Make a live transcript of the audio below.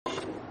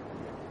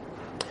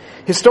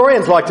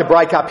Historians like to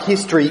break up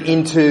history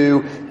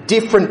into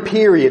different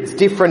periods,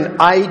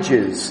 different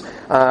ages.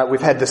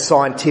 We've had the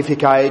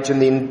scientific age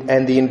and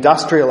the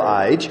industrial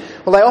age.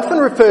 Well, they often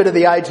refer to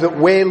the age that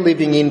we're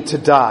living in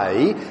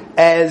today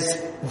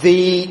as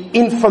the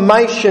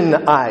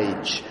information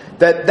age.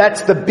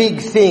 That's the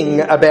big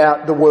thing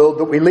about the world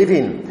that we live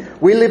in.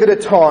 We live at a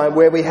time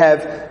where we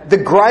have the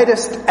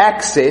greatest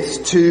access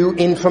to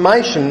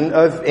information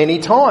of any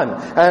time.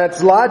 And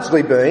it's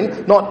largely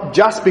been not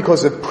just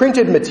because of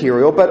printed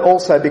material, but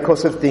also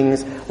because of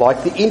things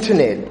like the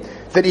internet.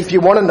 That if you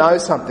want to know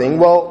something,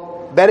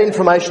 well, that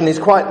information is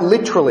quite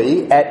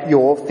literally at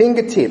your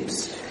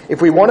fingertips.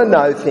 If we want to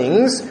know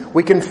things,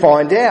 we can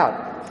find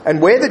out. And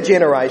we're the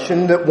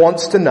generation that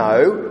wants to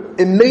know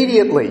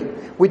immediately.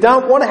 We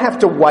don't want to have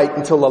to wait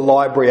until the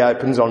library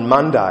opens on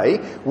Monday.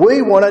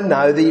 We want to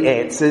know the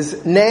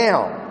answers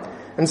now.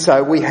 And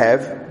so we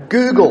have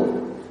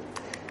Google.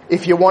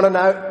 If you want to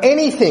know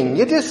anything,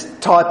 you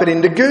just type it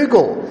into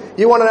Google.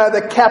 You want to know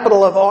the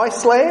capital of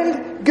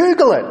Iceland?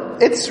 Google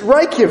it. It's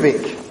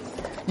Reykjavik.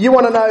 You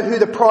want to know who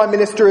the Prime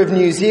Minister of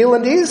New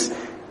Zealand is?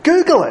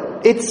 Google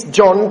it. It's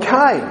John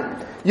Kay.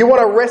 You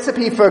want a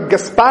recipe for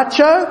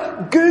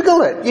gazpacho?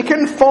 Google it. You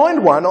can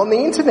find one on the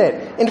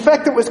internet. In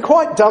fact, it was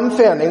quite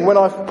dumbfounding when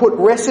I put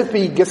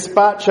recipe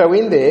gazpacho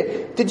in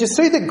there. Did you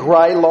see the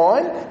grey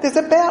line? There's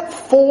about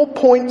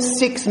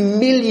 4.6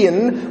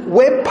 million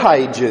web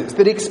pages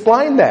that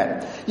explain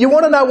that. You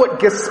want to know what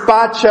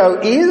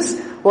gazpacho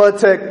is? Well,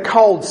 it's a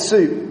cold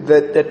soup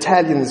that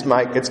Italians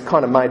make. It's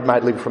kind of made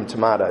mainly from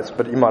tomatoes,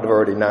 but you might have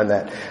already known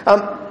that.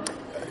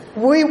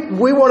 We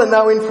want to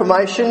know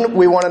information.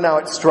 We want to know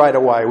it straight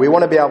away. We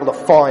want to be able to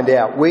find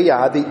out. We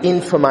are the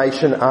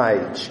information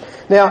age.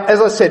 Now,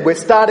 as I said, we're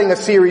starting a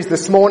series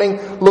this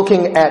morning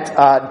looking at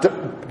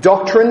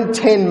doctrine,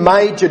 10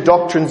 major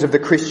doctrines of the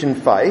Christian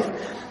faith.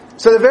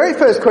 So the very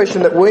first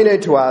question that we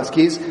need to ask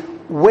is,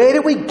 where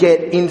do we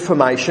get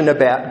information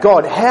about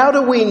God? How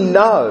do we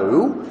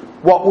know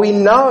what we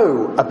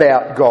know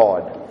about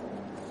God?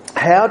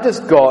 How does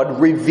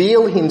God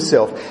reveal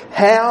himself?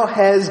 How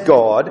has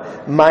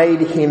God made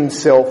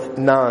himself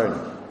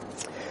known?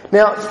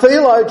 Now,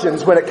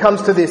 theologians, when it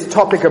comes to this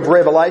topic of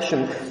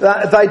revelation,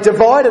 they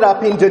divide it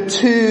up into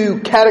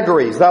two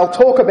categories. They'll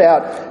talk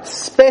about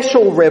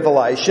special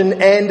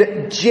revelation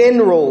and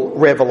general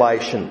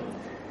revelation.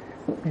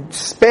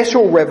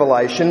 Special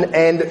revelation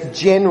and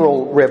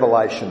general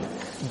revelation.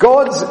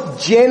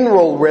 God's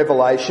general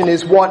revelation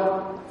is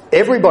what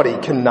everybody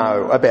can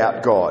know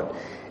about God.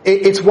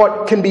 It's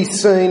what can be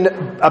seen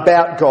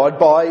about God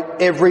by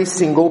every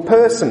single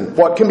person.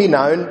 What can be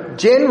known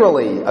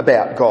generally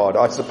about God,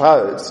 I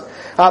suppose.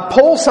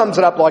 Paul sums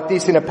it up like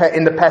this in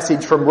the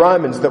passage from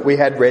Romans that we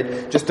had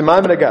read just a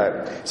moment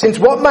ago. Since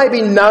what may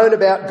be known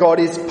about God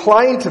is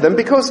plain to them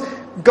because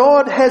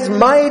God has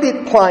made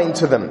it plain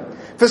to them.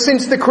 For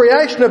since the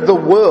creation of the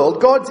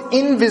world, God's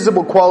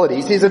invisible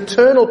qualities, his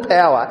eternal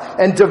power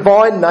and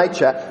divine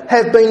nature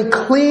have been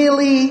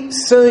clearly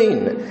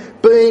seen,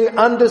 being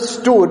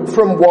understood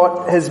from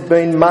what has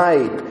been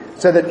made,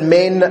 so that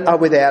men are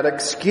without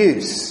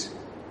excuse.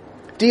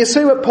 Do you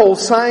see what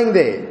Paul's saying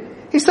there?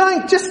 He's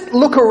saying, just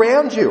look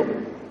around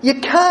you.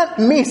 You can't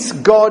miss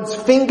God's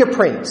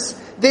fingerprints.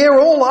 They're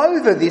all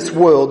over this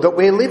world that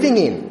we're living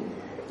in.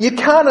 You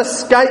can't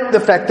escape the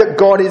fact that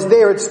God is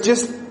there. It's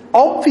just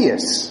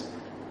obvious.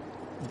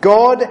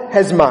 God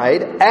has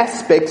made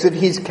aspects of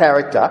his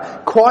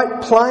character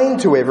quite plain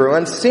to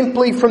everyone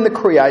simply from the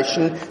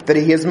creation that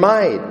he has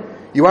made.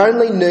 You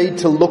only need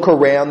to look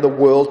around the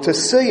world to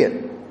see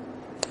it.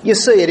 You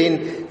see it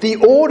in the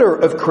order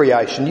of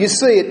creation. You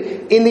see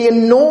it in the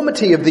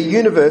enormity of the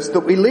universe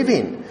that we live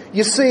in.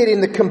 You see it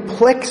in the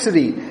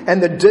complexity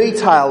and the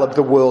detail of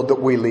the world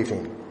that we live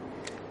in.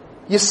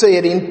 You see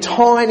it in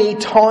tiny,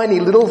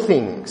 tiny little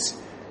things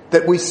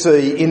that we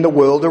see in the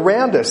world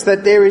around us.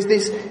 That there is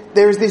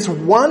this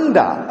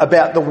wonder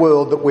about the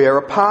world that we are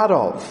a part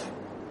of.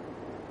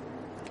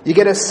 You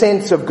get a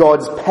sense of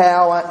God's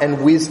power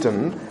and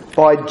wisdom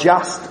by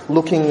just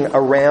looking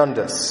around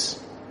us.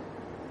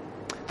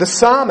 The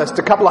psalmist,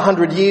 a couple of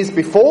hundred years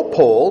before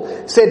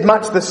Paul, said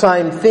much the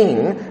same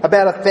thing.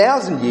 About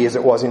 1,000 years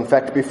it was, in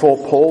fact, before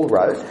Paul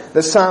wrote.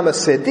 The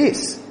psalmist said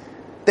this: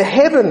 "The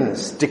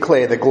heavens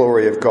declare the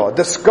glory of God.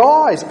 The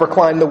skies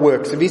proclaim the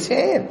works of his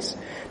hands.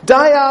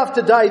 Day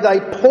after day they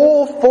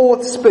pour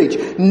forth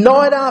speech.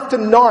 Night after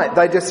night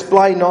they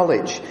display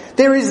knowledge.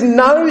 There is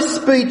no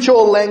speech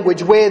or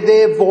language where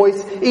their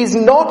voice is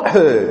not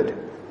heard.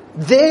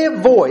 Their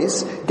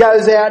voice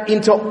goes out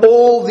into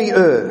all the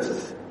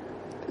earth.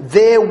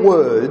 Their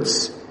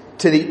words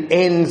to the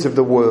ends of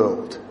the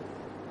world."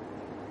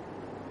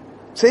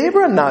 See,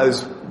 everyone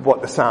knows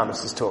what the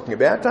psalmist is talking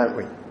about, don't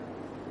we?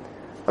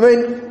 I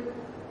mean,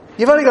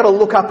 you've only got to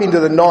look up into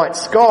the night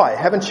sky,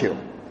 haven't you?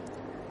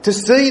 To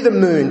see the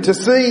moon, to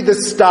see the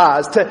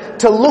stars,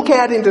 to look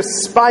out into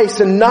space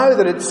and know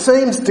that it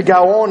seems to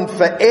go on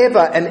forever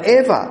and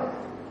ever.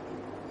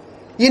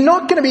 You're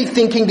not going to be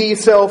thinking to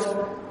yourself,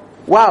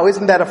 wow,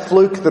 isn't that a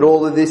fluke that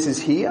all of this is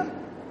here?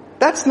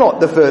 That's not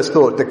the first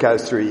thought that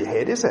goes through your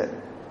head, is it?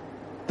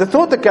 the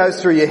thought that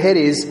goes through your head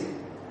is,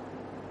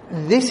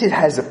 this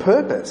has a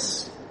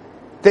purpose.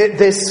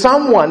 There's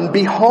someone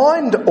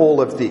behind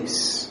all of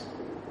this.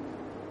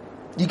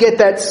 You get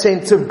that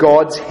sense of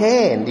God's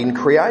hand in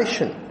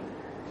creation.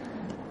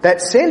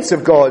 That sense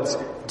of God's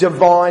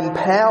divine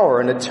power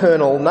and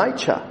eternal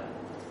nature.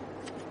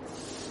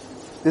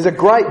 There's a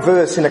great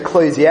verse in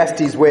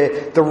Ecclesiastes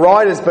where the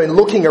writer's been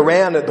looking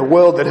around at the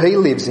world that he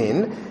lives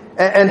in,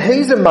 and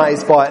he's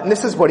amazed by it, and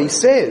this is what he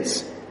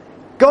says.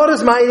 God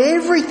has made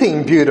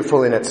everything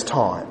beautiful in its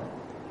time.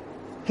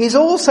 He's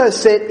also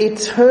set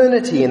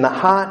eternity in the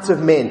hearts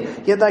of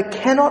men, yet they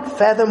cannot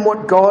fathom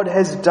what God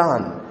has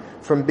done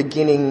from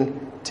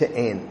beginning to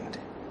end.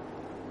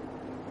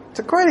 It's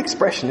a great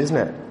expression, isn't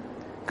it?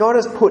 God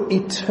has put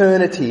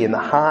eternity in the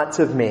hearts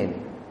of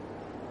men.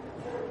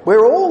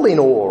 We're all in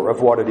awe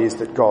of what it is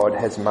that God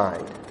has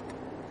made.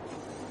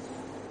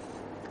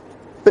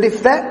 But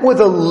if that were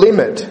the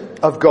limit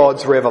of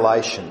God's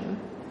revelation,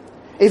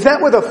 if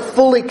that were the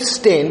full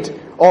extent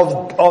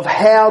of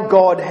how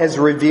God has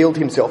revealed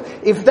himself,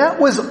 if that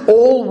was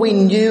all we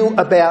knew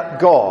about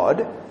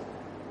God,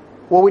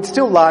 well, we'd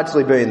still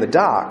largely be in the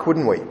dark,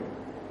 wouldn't we?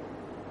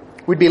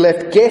 We'd be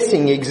left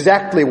guessing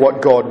exactly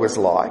what God was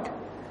like,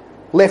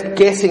 left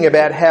guessing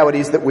about how it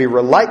is that we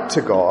relate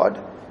to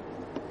God,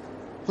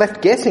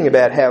 left guessing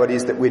about how it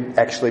is that we'd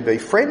actually be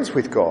friends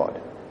with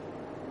God.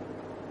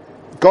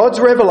 God's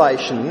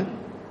revelation,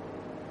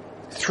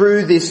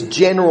 through this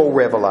general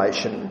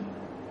revelation,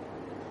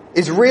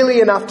 is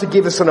really enough to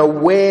give us an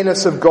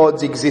awareness of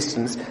God's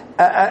existence,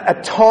 a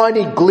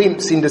tiny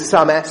glimpse into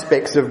some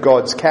aspects of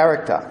God's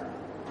character.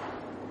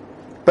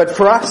 But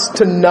for us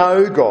to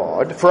know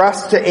God, for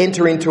us to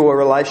enter into a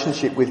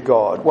relationship with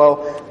God, well,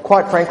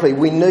 quite frankly,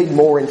 we need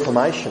more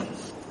information.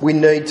 We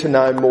need to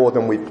know more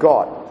than we've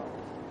got.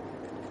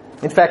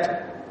 In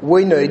fact,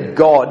 we need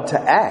God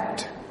to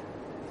act.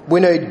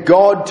 We need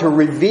God to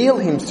reveal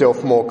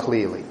himself more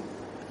clearly.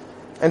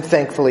 And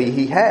thankfully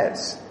he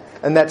has.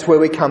 And that's where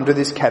we come to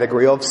this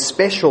category of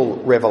special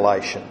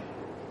revelation.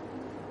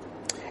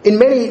 In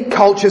many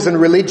cultures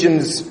and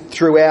religions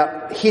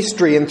throughout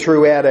history and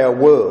throughout our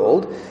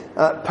world,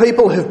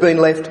 people have been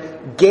left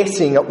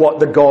guessing at what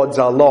the gods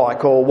are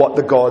like or what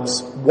the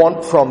gods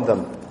want from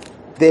them.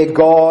 Their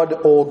god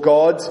or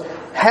gods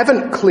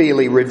haven't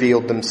clearly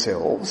revealed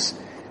themselves,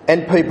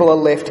 and people are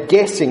left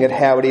guessing at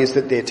how it is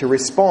that they're to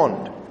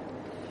respond.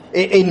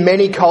 In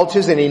many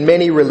cultures and in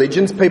many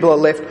religions, people are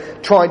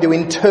left trying to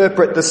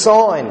interpret the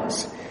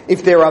signs.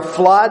 If there are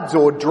floods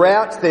or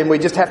droughts, then we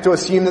just have to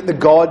assume that the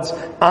gods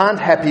aren't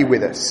happy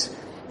with us.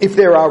 If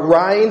there are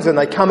rains and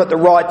they come at the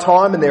right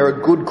time and there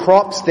are good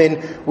crops,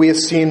 then we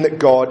assume that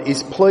God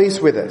is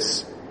pleased with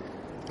us.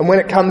 And when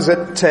it comes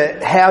to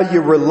how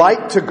you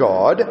relate to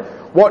God,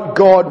 what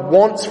God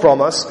wants from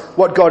us,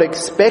 what God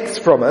expects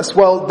from us,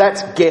 well,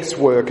 that's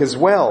guesswork as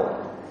well.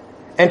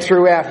 And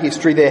throughout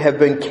history there have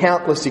been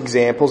countless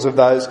examples of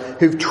those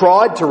who've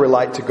tried to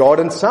relate to God,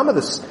 and some of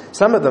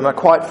them are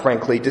quite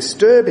frankly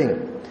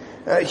disturbing.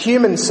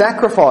 Human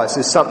sacrifice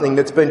is something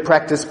that's been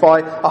practiced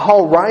by a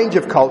whole range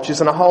of cultures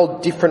and a whole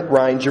different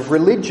range of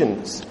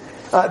religions.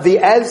 The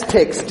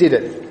Aztecs did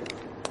it.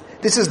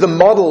 This is the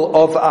model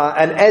of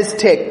an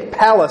Aztec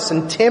palace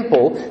and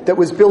temple that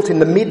was built in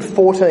the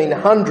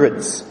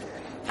mid-1400s.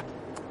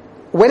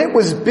 When it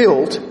was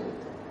built,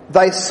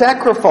 they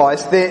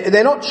sacrificed,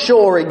 they're not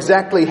sure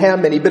exactly how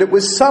many, but it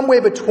was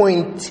somewhere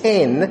between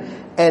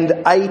 10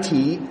 and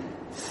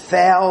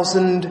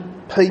 80,000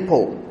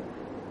 people.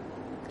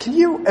 Can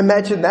you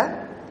imagine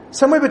that?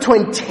 Somewhere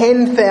between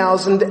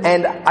 10,000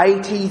 and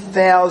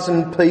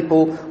 80,000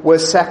 people were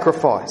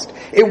sacrificed.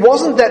 It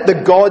wasn't that the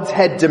gods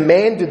had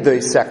demanded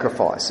these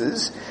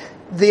sacrifices.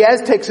 The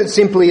Aztecs had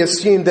simply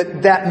assumed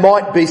that that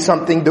might be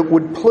something that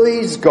would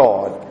please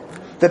God,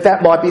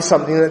 that might be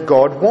something that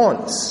God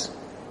wants.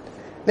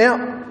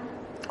 Now,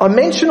 I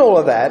mention all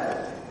of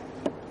that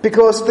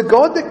because the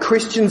God that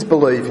Christians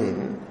believe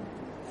in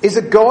is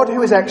a God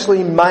who has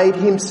actually made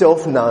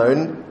himself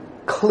known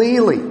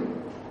clearly.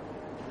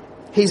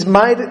 He's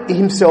made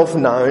himself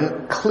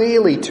known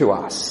clearly to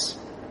us.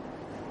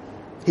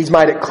 He's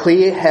made it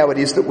clear how it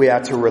is that we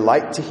are to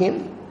relate to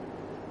him.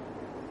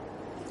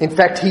 In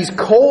fact, he's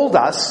called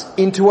us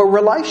into a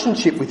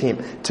relationship with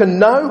him, to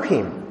know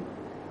him.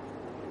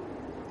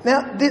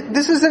 Now,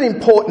 this is an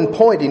important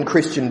point in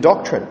Christian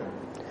doctrine.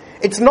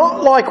 It's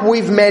not like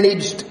we've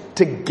managed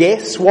to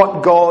guess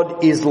what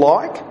God is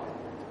like.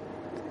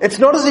 It's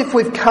not as if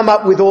we've come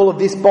up with all of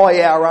this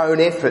by our own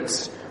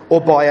efforts or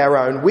by our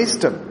own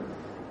wisdom.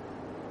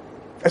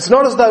 It's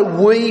not as though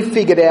we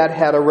figured out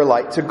how to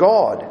relate to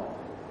God.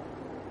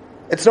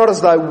 It's not as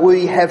though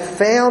we have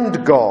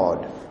found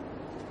God.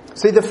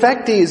 See, the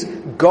fact is,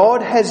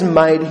 God has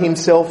made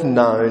himself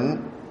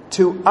known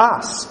to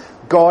us.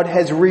 God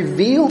has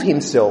revealed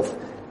himself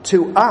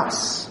to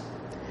us.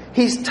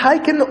 He's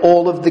taken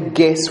all of the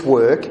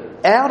guesswork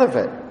out of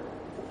it.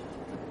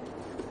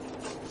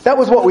 That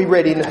was what we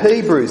read in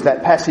Hebrews,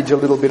 that passage a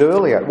little bit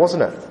earlier,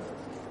 wasn't it?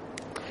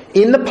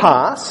 In the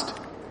past,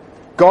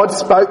 God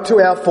spoke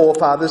to our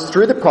forefathers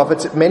through the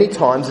prophets at many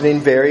times and in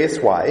various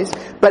ways,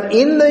 but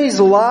in these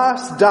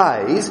last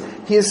days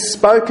he has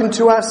spoken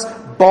to us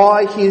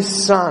by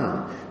his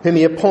Son, whom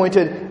he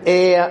appointed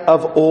heir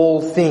of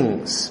all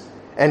things,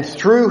 and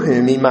through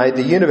whom he made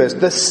the universe.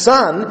 The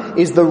Son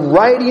is the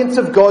radiance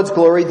of God's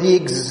glory, the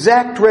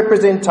exact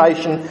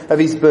representation of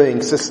his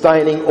being,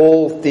 sustaining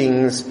all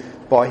things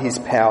by his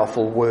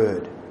powerful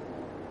word.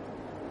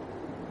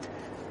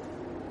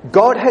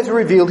 God has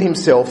revealed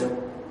himself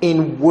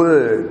in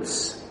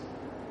words.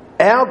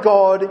 Our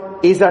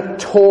God is a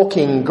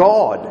talking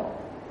God.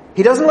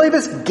 He doesn't leave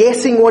us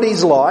guessing what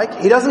he's like.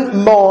 He doesn't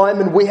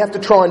mime and we have to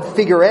try and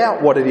figure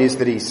out what it is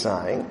that he's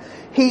saying.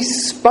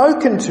 He's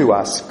spoken to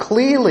us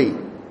clearly.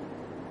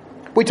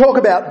 We talk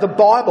about the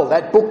Bible,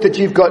 that book that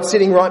you've got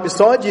sitting right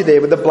beside you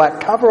there with the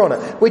black cover on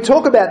it. We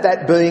talk about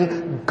that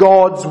being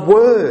God's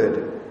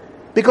Word,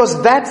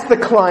 because that's the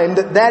claim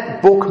that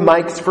that book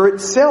makes for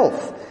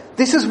itself.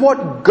 This is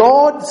what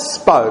God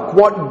spoke,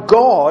 what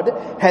God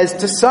has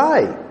to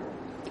say.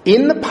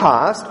 In the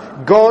past,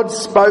 God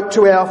spoke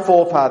to our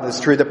forefathers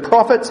through the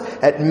prophets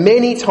at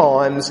many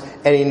times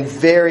and in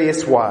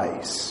various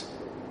ways.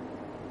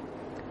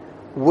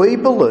 We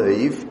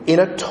believe in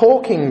a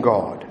talking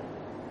God.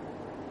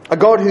 A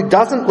God who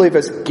doesn't leave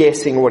us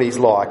guessing what he's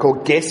like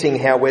or guessing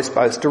how we're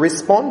supposed to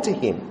respond to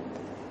him.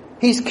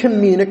 He's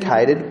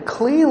communicated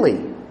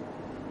clearly.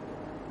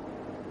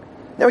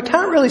 Now, we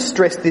can't really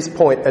stress this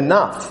point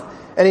enough.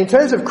 And in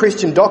terms of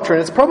Christian doctrine,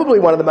 it's probably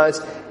one of the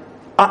most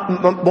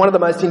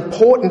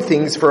important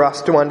things for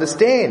us to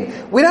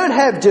understand. We don't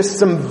have just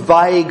some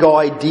vague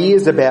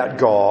ideas about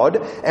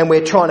God and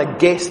we're trying to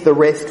guess the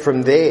rest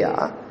from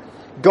there.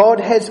 God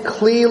has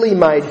clearly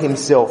made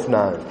himself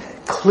known,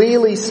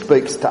 clearly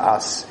speaks to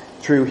us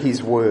through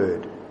his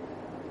word.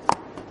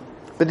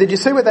 But did you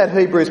see what that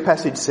Hebrews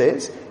passage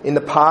says? In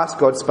the past,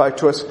 God spoke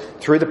to us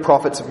through the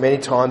prophets many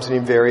times and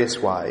in various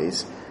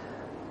ways.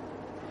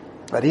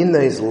 But in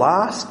these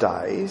last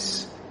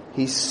days,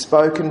 he's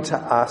spoken to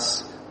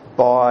us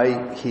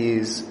by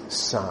his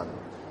Son.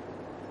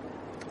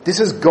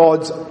 This is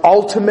God's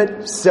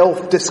ultimate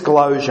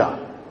self-disclosure,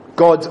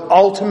 God's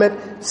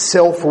ultimate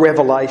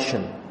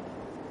self-revelation.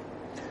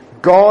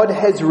 God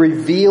has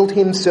revealed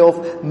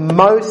himself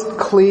most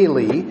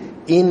clearly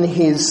in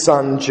his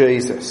Son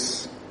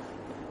Jesus.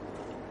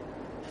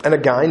 And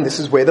again,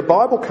 this is where the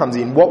Bible comes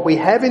in. What we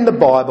have in the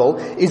Bible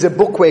is a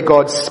book where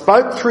God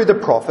spoke through the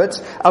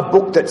prophets, a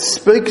book that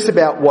speaks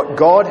about what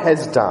God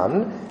has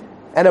done,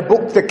 and a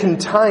book that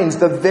contains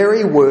the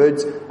very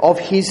words of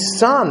his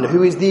Son,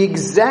 who is the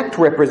exact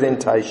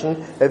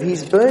representation of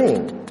his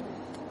being.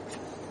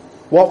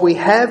 What we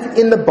have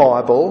in the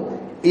Bible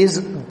is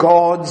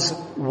God's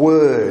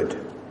Word.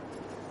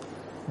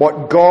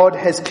 What God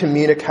has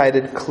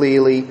communicated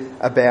clearly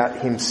about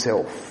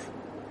himself.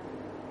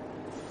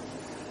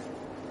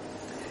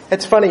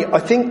 It's funny, I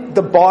think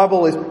the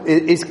Bible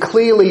is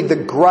clearly the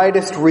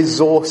greatest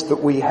resource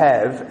that we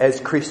have as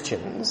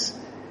Christians,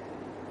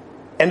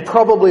 and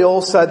probably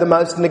also the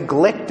most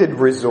neglected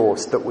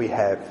resource that we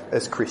have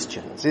as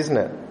Christians, isn't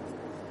it?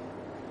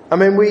 I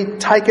mean, we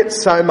take it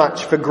so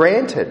much for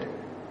granted.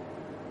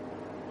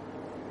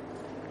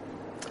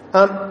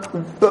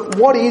 But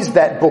what is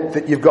that book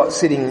that you've got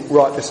sitting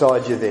right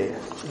beside you there?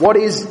 What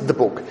is the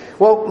book?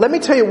 Well, let me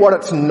tell you what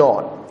it's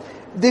not.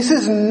 This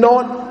is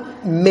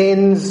not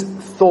men's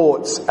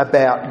thoughts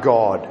about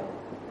God.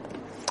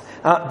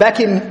 Back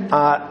in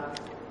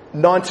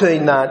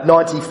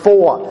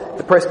 1994,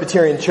 the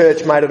Presbyterian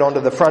Church made it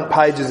onto the front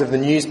pages of the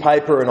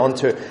newspaper and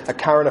onto A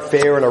Current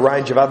Affair and a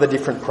range of other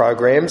different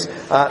programs,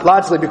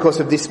 largely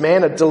because of this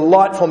man, a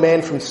delightful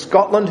man from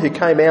Scotland who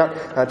came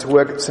out to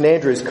work at St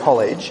Andrews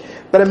College,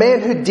 but a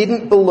man who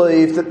didn't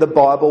believe that the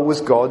Bible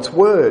was God's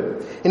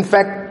Word. In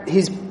fact,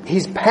 his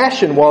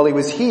passion while he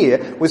was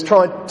here was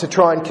trying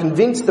and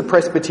convince the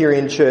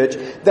Presbyterian Church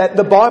that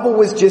the Bible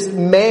was just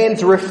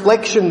man's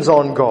reflections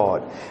on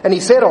God. And he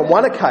said on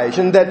one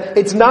occasion that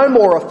it's no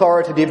more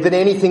authoritative than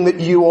anything that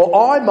you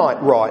or I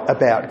might write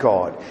about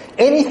God.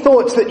 Any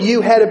thoughts that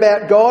you had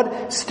about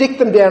God, stick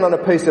them down on a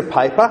piece of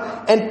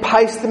paper and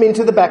paste them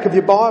into the back of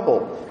your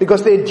Bible,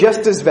 because they're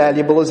just as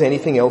valuable as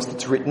anything else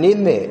that's written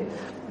in there.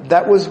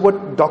 That was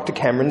what Dr.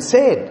 Cameron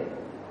said.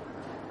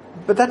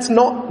 But that's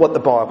not what the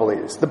Bible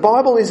is. The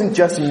Bible isn't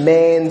just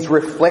man's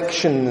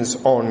reflections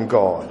on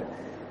God.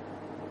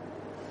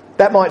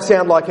 That might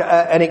sound like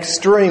an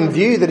extreme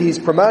view that he's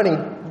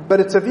promoting, but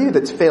it's a view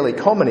that's fairly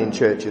common in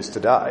churches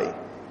today.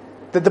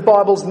 That the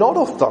Bible's not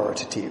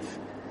authoritative.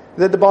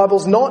 That the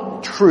Bible's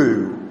not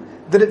true.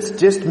 That it's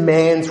just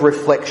man's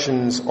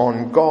reflections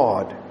on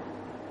God.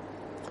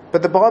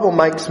 But the Bible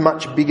makes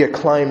much bigger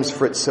claims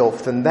for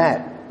itself than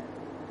that.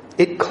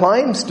 It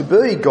claims to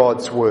be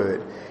God's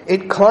Word.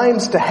 It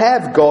claims to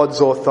have God's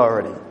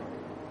authority.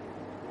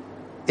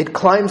 It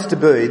claims to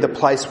be the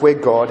place where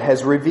God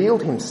has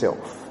revealed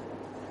himself.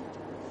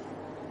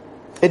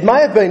 It may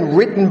have been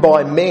written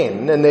by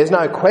men, and there's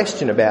no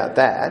question about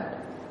that,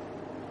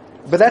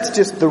 but that's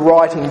just the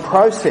writing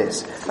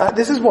process.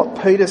 This is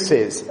what Peter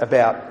says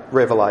about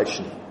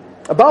Revelation.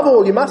 Above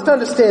all, you must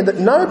understand that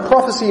no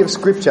prophecy of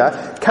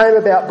Scripture came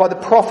about by the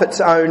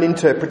prophet's own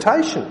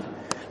interpretation.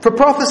 For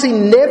prophecy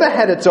never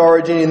had its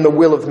origin in the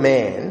will of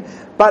man,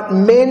 but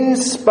men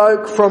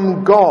spoke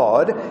from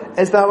God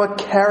as they were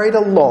carried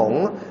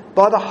along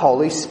by the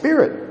Holy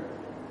Spirit.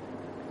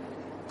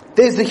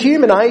 There's the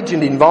human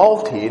agent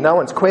involved here, no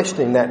one's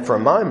questioning that for a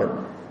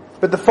moment.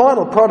 But the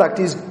final product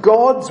is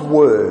God's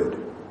word,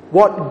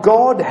 what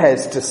God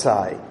has to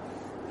say.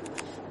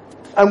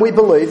 And we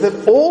believe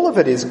that all of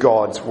it is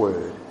God's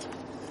word.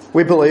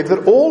 We believe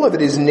that all of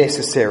it is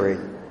necessary,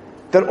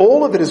 that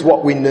all of it is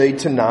what we need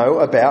to know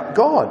about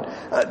God.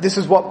 This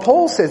is what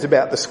Paul says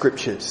about the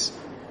Scriptures.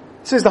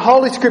 He says the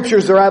Holy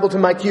Scriptures are able to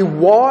make you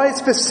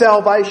wise for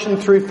salvation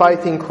through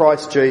faith in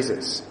Christ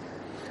Jesus.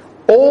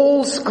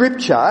 All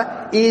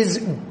Scripture is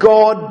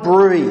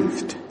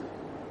God-breathed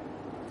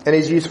and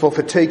is useful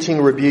for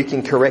teaching,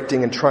 rebuking,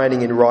 correcting and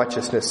training in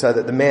righteousness so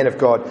that the man of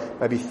God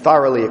may be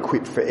thoroughly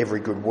equipped for every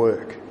good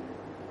work.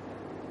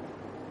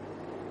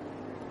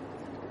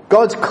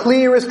 God's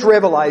clearest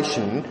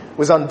revelation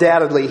was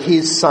undoubtedly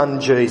his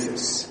son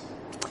Jesus.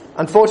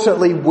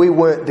 Unfortunately, we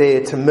weren't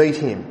there to meet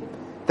him.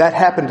 That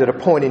happened at a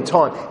point in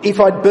time. If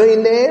I'd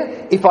been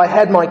there, if I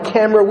had my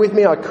camera with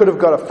me, I could have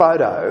got a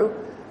photo,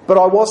 but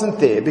I wasn't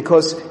there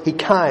because he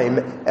came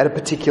at a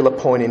particular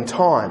point in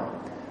time.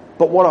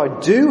 But what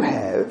I do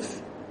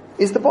have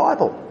is the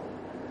Bible.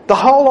 The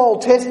whole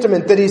Old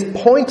Testament that is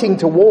pointing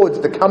towards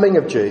the coming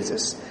of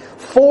Jesus.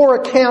 4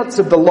 accounts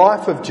of the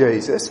life of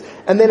Jesus,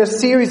 and then a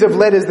series of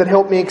letters that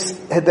help me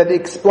that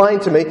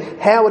explain to me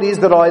how it is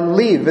that I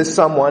live as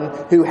someone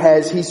who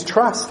has his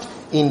trust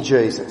in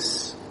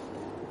Jesus.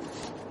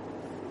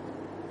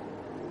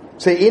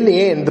 See, in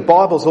the end, the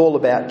Bible's all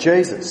about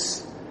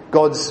Jesus,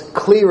 God's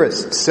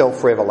clearest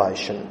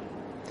self-revelation.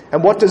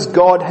 And what does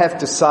God have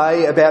to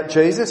say about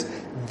Jesus?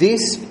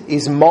 This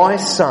is my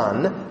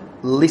son,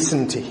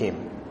 listen to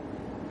him.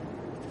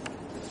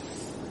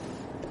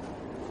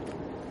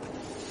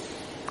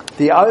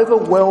 The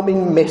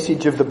overwhelming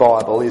message of the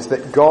Bible is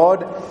that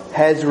God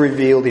has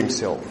revealed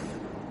himself,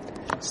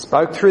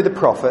 spoke through the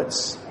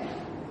prophets,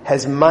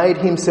 has made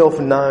himself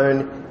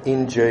known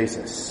in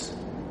Jesus.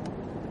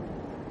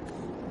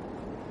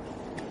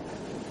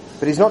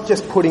 But he's not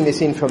just putting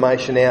this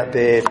information out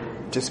there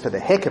just for the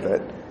heck of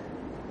it.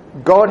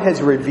 God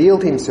has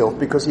revealed himself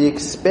because he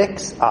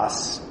expects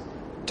us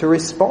to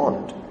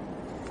respond.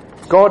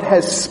 God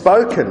has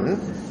spoken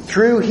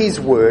through his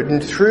word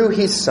and through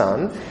his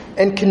son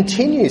and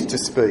continues to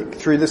speak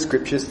through the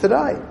Scriptures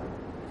today.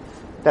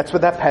 That's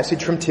what that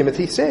passage from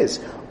Timothy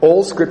says.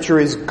 All Scripture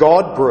is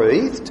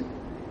God-breathed,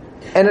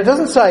 and it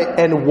doesn't say,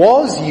 and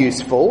was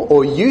useful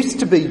or used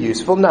to be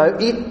useful. No,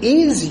 it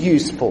is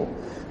useful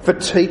for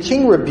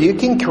teaching,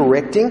 rebuking,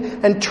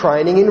 correcting and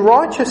training in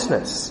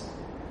righteousness,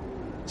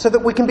 so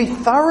that we can be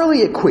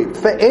thoroughly equipped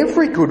for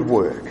every good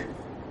work.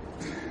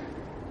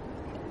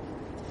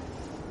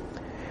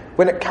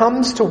 When it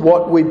comes to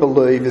what we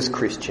believe as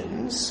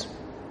Christians,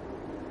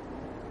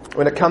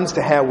 when it comes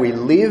to how we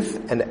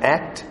live and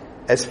act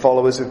as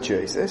followers of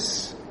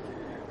Jesus,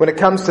 when it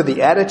comes to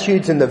the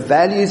attitudes and the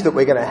values that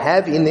we're going to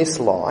have in this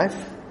life,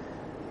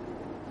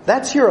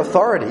 that's your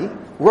authority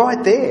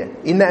right there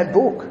in that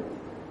book.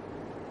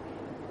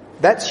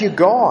 That's your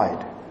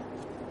guide.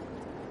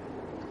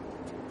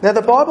 Now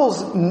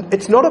the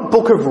it's not a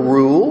book of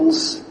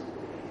rules,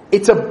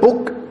 it's a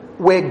book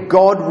where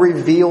God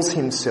reveals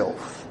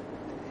himself.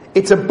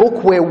 It's a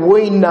book where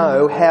we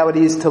know how it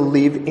is to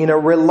live in a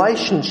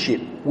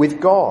relationship with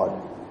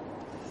God.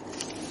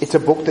 It's a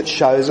book that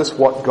shows us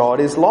what God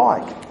is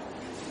like.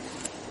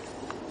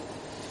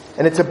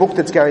 And it's a book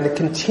that's going to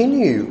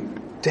continue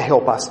to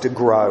help us to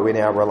grow in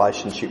our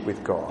relationship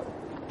with God.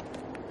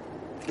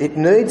 It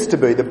needs to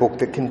be the book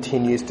that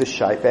continues to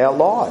shape our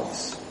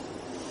lives.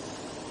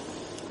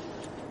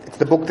 It's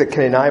the book that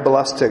can enable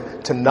us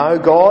to know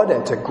God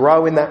and to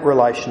grow in that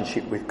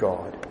relationship with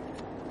God.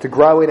 To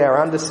grow in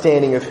our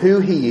understanding of who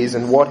he is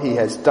and what he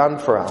has done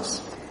for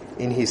us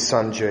in his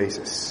son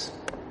Jesus.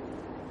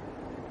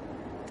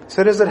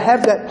 So does it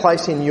have that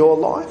place in your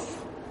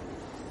life?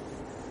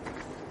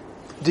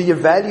 Do you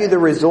value the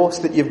resource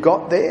that you've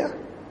got there?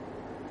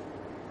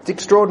 It's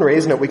extraordinary,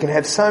 isn't it? We can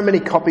have so many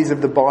copies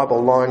of the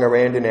Bible lying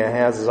around in our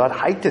houses. I'd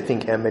hate to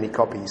think how many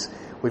copies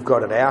we've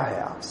got at our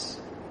house.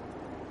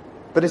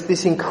 But it's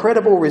this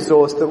incredible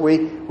resource that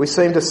we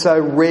seem to so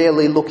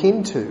rarely look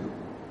into.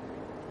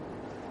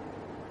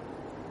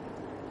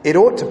 It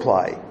ought to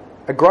play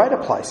a greater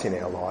place in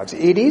our lives.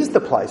 It is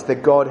the place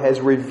that God has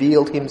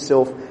revealed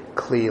himself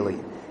clearly.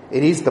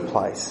 It is the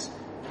place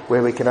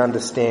where we can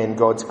understand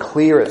God's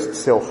clearest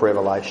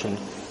self-revelation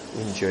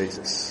in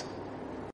Jesus.